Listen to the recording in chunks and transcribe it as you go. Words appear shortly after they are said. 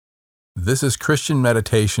This is Christian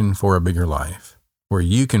meditation for a bigger life, where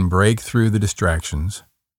you can break through the distractions,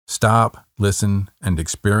 stop, listen, and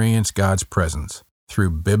experience God's presence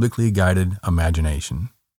through biblically guided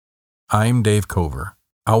imagination. I'm Dave Cover.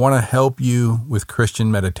 I want to help you with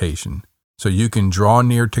Christian meditation so you can draw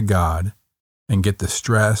near to God and get the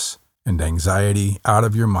stress and anxiety out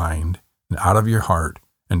of your mind and out of your heart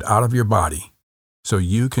and out of your body so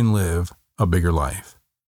you can live a bigger life.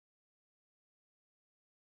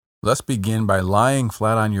 Let's begin by lying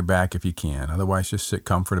flat on your back if you can. Otherwise, just sit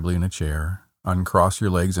comfortably in a chair, uncross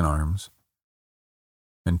your legs and arms,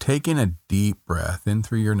 and take in a deep breath in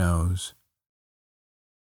through your nose.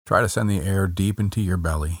 Try to send the air deep into your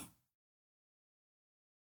belly.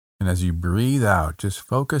 And as you breathe out, just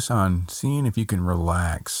focus on seeing if you can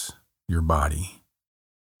relax your body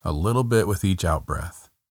a little bit with each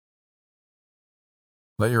out-breath.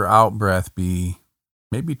 Let your out-breath be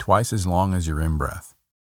maybe twice as long as your in-breath.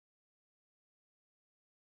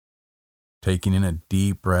 Taking in a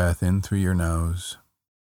deep breath in through your nose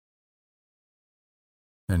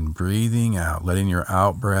and breathing out, letting your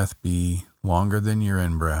out-breath be longer than your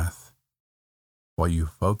in-breath while you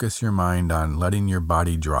focus your mind on letting your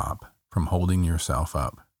body drop from holding yourself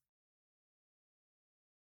up.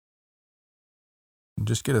 And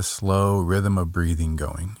just get a slow rhythm of breathing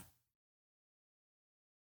going.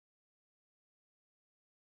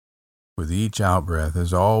 With each out-breath,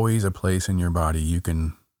 there's always a place in your body you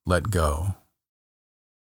can let go,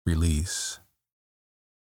 release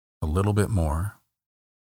a little bit more,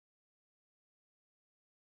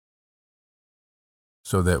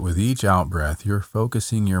 so that with each out-breath, you're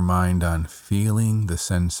focusing your mind on feeling the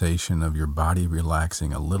sensation of your body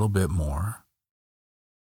relaxing a little bit more,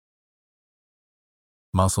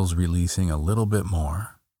 muscles releasing a little bit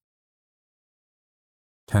more,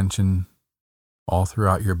 tension all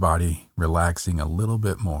throughout your body relaxing a little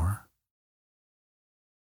bit more.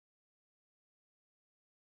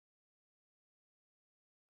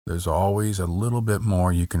 There's always a little bit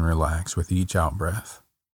more you can relax with each out-breath.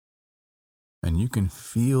 And you can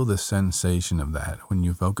feel the sensation of that when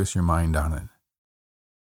you focus your mind on it.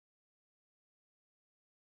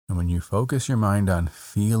 And when you focus your mind on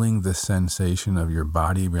feeling the sensation of your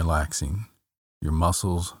body relaxing, your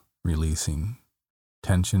muscles releasing,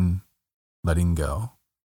 tension letting go,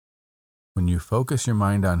 when you focus your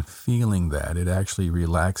mind on feeling that, it actually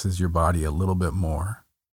relaxes your body a little bit more.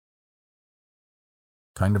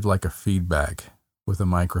 Kind of like a feedback with a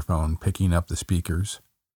microphone picking up the speakers.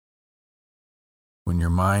 When your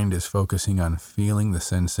mind is focusing on feeling the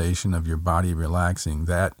sensation of your body relaxing,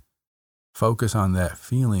 that focus on that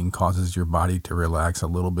feeling causes your body to relax a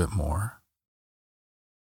little bit more.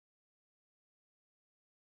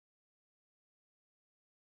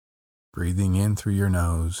 Breathing in through your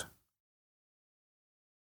nose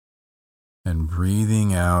and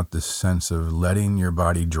breathing out the sense of letting your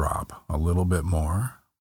body drop a little bit more.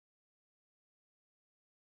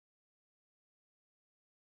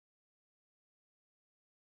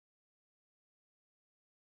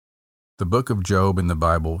 The book of Job in the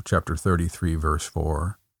Bible, chapter 33, verse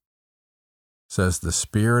 4, says, "The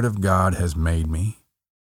Spirit of God has made me.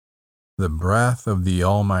 The breath of the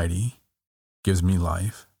Almighty gives me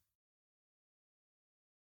life."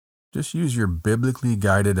 Just use your biblically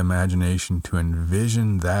guided imagination to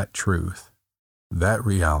envision that truth, that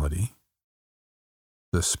reality.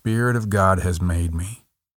 The Spirit of God has made me.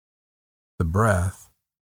 The breath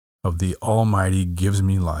of the Almighty gives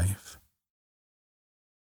me life.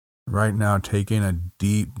 Right now, take in a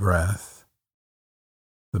deep breath.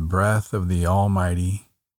 The breath of the Almighty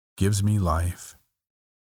gives me life.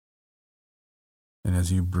 And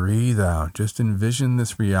as you breathe out, just envision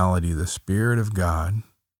this reality. The Spirit of God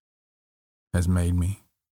has made me.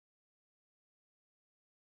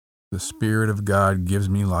 The Spirit of God gives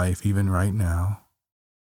me life even right now.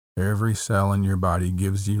 Every cell in your body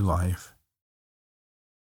gives you life.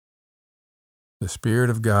 The Spirit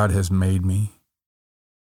of God has made me.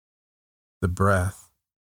 The breath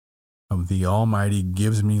of the Almighty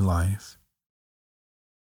gives me life.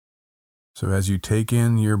 So as you take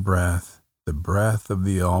in your breath, the breath of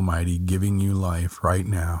the Almighty giving you life right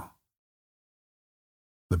now,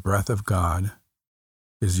 the breath of God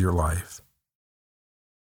is your life.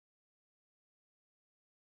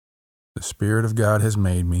 The Spirit of God has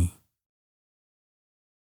made me.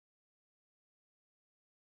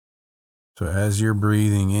 So as you're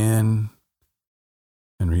breathing in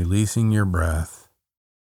and releasing your breath,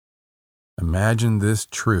 imagine this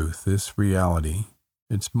truth, this reality.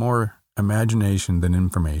 It's more imagination than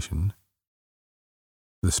information.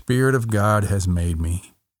 The Spirit of God has made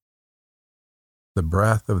me. The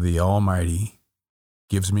breath of the Almighty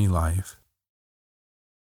gives me life.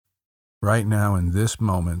 Right now, in this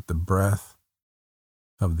moment, the breath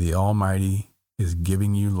of the Almighty is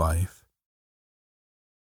giving you life.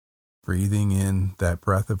 Breathing in that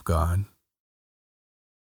breath of God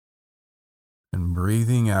and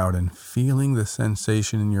breathing out and feeling the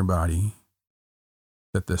sensation in your body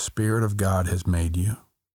that the Spirit of God has made you.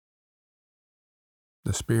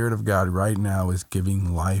 The Spirit of God right now is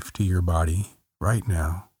giving life to your body, right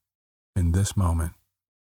now, in this moment.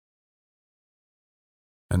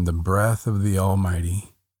 And the breath of the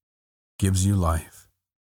Almighty gives you life.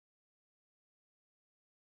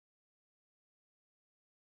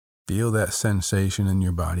 Feel that sensation in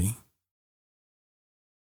your body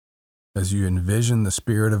as you envision the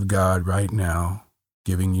Spirit of God right now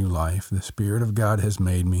giving you life. The Spirit of God has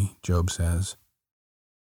made me, Job says.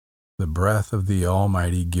 The breath of the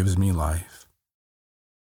Almighty gives me life.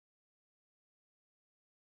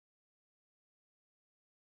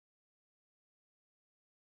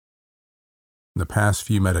 In the past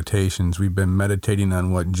few meditations, we've been meditating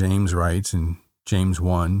on what James writes in James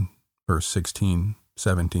 1, verse 16,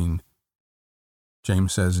 17.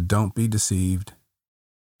 James says, "Don't be deceived,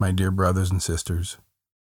 my dear brothers and sisters.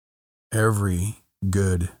 Every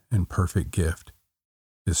good and perfect gift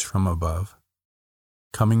is from above,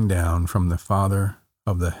 coming down from the Father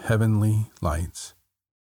of the heavenly lights."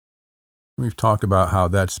 We've talked about how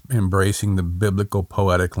that's embracing the biblical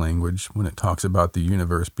poetic language when it talks about the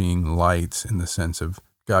universe being lights in the sense of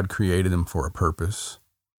God created them for a purpose.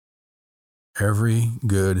 Every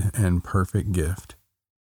good and perfect gift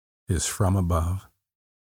is from above,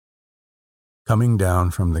 coming down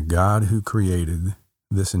from the God who created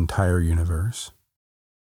this entire universe.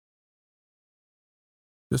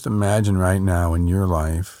 Just imagine right now in your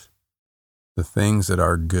life the things that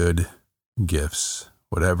are good gifts,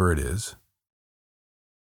 whatever it is.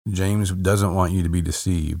 James doesn't want you to be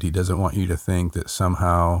deceived. He doesn't want you to think that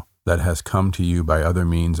somehow that has come to you by other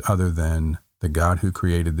means other than the God who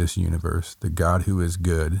created this universe, the God who is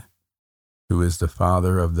good, who is the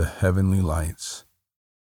Father of the heavenly lights.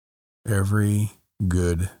 Every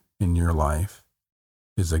good in your life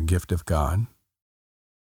is a gift of God.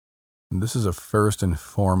 And this is a first and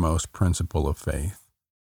foremost principle of faith,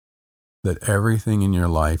 that everything in your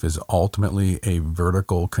life is ultimately a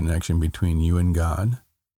vertical connection between you and God.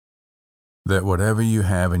 That whatever you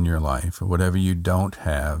have in your life, or whatever you don't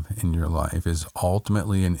have in your life, is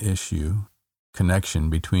ultimately an issue, connection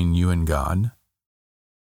between you and God.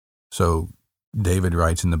 So David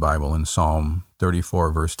writes in the Bible in Psalm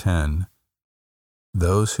 34, verse 10,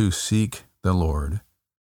 "Those who seek the Lord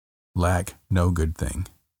lack no good thing."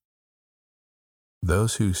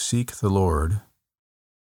 Those who seek the Lord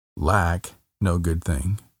lack no good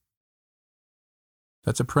thing.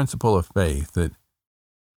 That's a principle of faith, that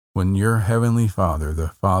when your heavenly Father, the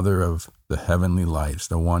Father of the heavenly lights,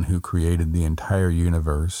 the one who created the entire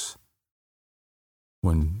universe,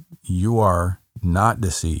 when you are not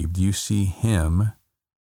deceived, you see Him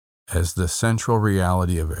as the central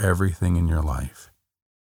reality of everything in your life,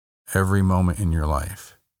 every moment in your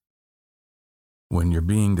life. When you're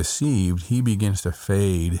being deceived, He begins to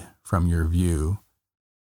fade from your view,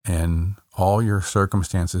 and all your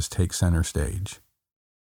circumstances take center stage.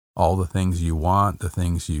 All the things you want, the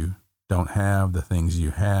things you don't have, the things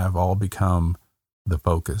you have, all become the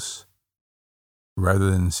focus,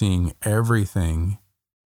 rather than seeing everything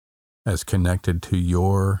as connected to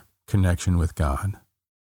your connection with God.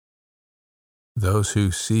 Those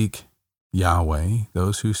who seek Yahweh,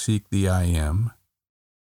 those who seek the I Am,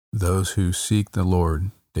 those who seek the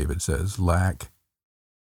Lord, David says, lack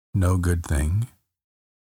no good thing.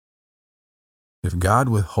 If God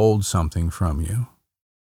withholds something from you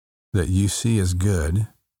that you see as good,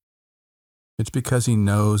 it's because He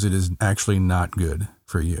knows it is actually not good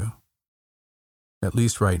for you, at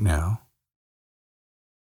least right now.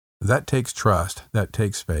 That takes trust, that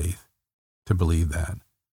takes faith to believe that.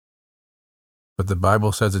 But the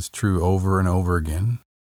Bible says it's true over and over again.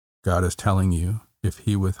 God is telling you, if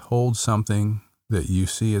He withholds something that you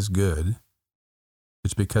see as good,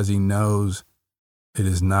 it's because He knows it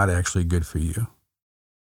is not actually good for you.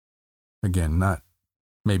 Again, not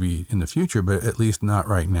maybe in the future, but at least not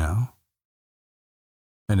right now.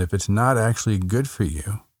 And if it's not actually good for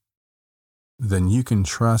you, then you can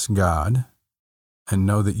trust God and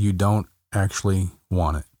know that you don't actually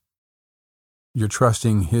want it. You're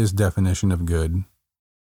trusting His definition of good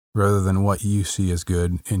rather than what you see as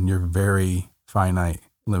good in your very finite,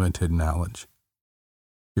 limited knowledge.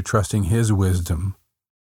 You're trusting His wisdom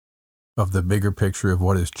of the bigger picture of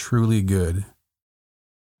what is truly good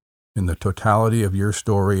in the totality of your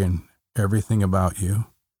story and everything about you.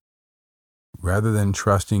 rather than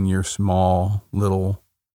trusting your small little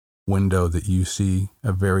window that you see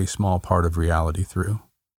a very small part of reality through.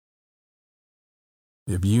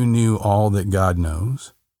 If you knew all that God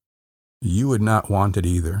knows, you would not want it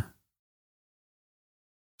either.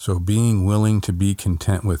 So being willing to be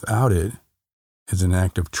content without it is an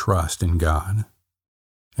act of trust in God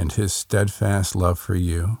and His steadfast love for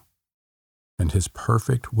you and His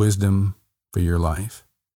perfect wisdom for your life.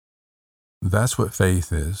 That's what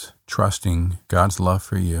faith is, trusting God's love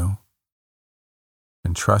for you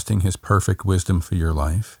and trusting His perfect wisdom for your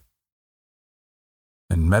life.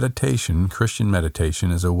 And meditation, Christian meditation,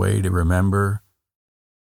 is a way to remember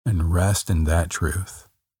and rest in that truth.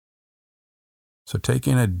 So take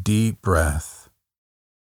in a deep breath,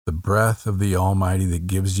 the breath of the Almighty that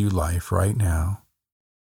gives you life right now.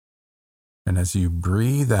 And as you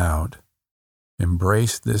breathe out,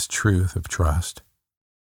 embrace this truth of trust.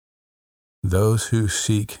 Those who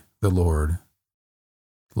seek the Lord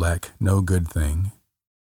lack no good thing.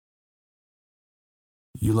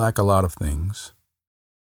 You lack a lot of things,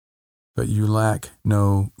 but you lack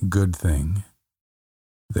no good thing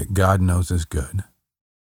that God knows is good.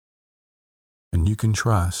 And you can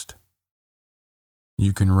trust,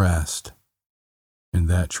 you can rest in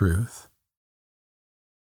that truth.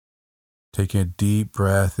 Take a deep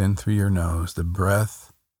breath in through your nose, the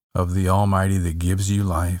breath of the Almighty that gives you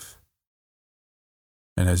life.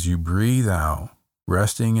 And as you breathe out,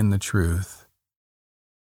 resting in the truth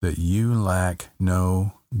that you lack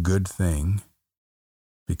no good thing,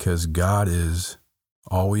 because God is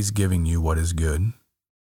always giving you what is good.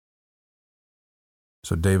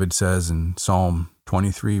 So David says in Psalm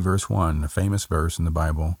 23, verse 1, a famous verse in the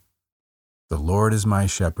Bible, "The Lord is my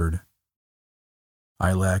shepherd,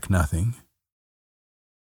 I lack nothing."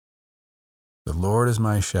 The Lord is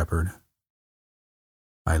my shepherd,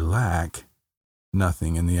 I lack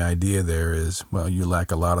nothing. And the idea there is, well, you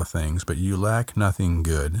lack a lot of things, but you lack nothing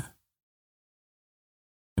good.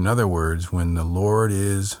 In other words, when the Lord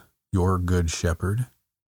is your good shepherd,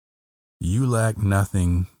 you lack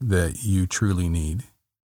nothing that you truly need.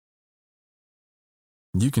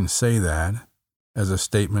 You can say that as a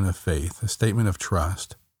statement of faith, a statement of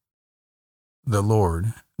trust. The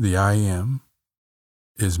Lord, the I Am,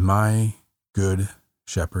 is my good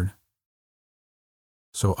shepherd,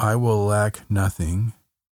 so I will lack nothing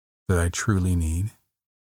that I truly need.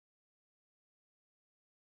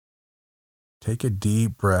 Take a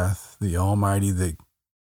deep breath, the Almighty that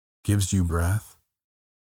gives you breath,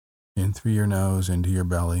 in through your nose, into your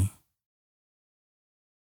belly.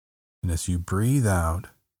 And as you breathe out,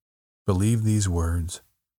 believe these words: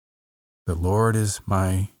 "The Lord is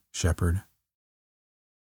my shepherd,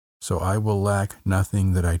 so I will lack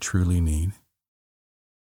nothing that I truly need."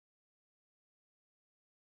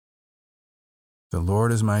 The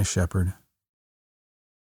Lord is my shepherd,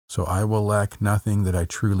 so I will lack nothing that I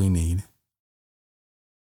truly need.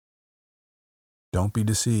 Don't be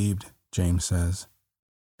deceived, James says.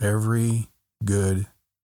 Every good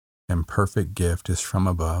and perfect gift is from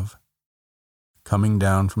above, coming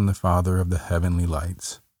down from the Father of the heavenly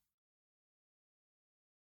lights.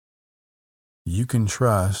 You can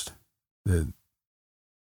trust that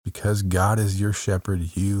because God is your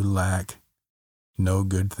shepherd, you lack no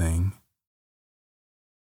good thing.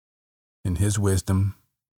 In His wisdom,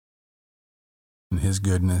 in His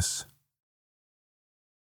goodness,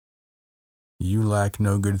 you lack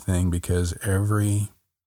no good thing, because every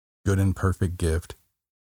good and perfect gift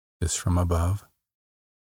is from above.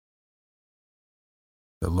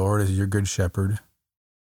 The Lord is your good shepherd.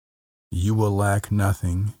 You will lack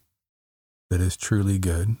nothing that is truly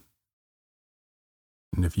good.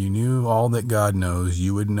 And if you knew all that God knows,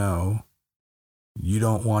 you would know you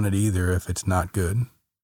don't want it either if it's not good.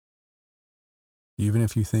 Even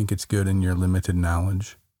if you think it's good in your limited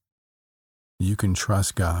knowledge, you can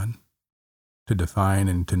trust God to define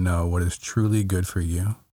and to know what is truly good for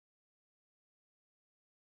you.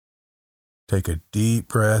 Take a deep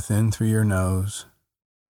breath in through your nose.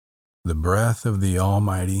 The breath of the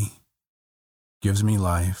Almighty gives me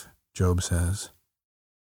life, Job says.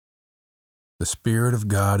 The Spirit of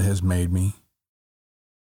God has made me.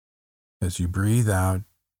 As you breathe out,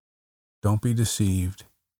 don't be deceived.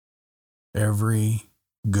 Every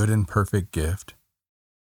good and perfect gift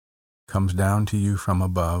comes down to you from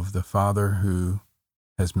above, the Father who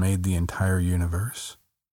has made the entire universe.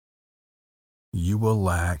 You will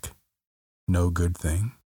lack no good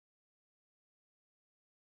thing.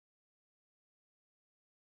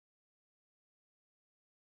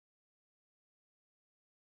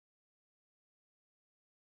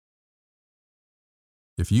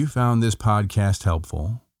 If you found this podcast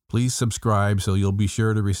helpful, Please subscribe so you'll be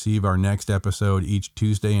sure to receive our next episode each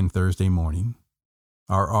Tuesday and Thursday morning.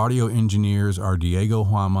 Our audio engineers are Diego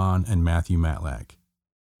Huaman and Matthew Matlack.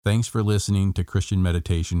 Thanks for listening to Christian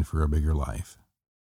Meditation for a Bigger Life.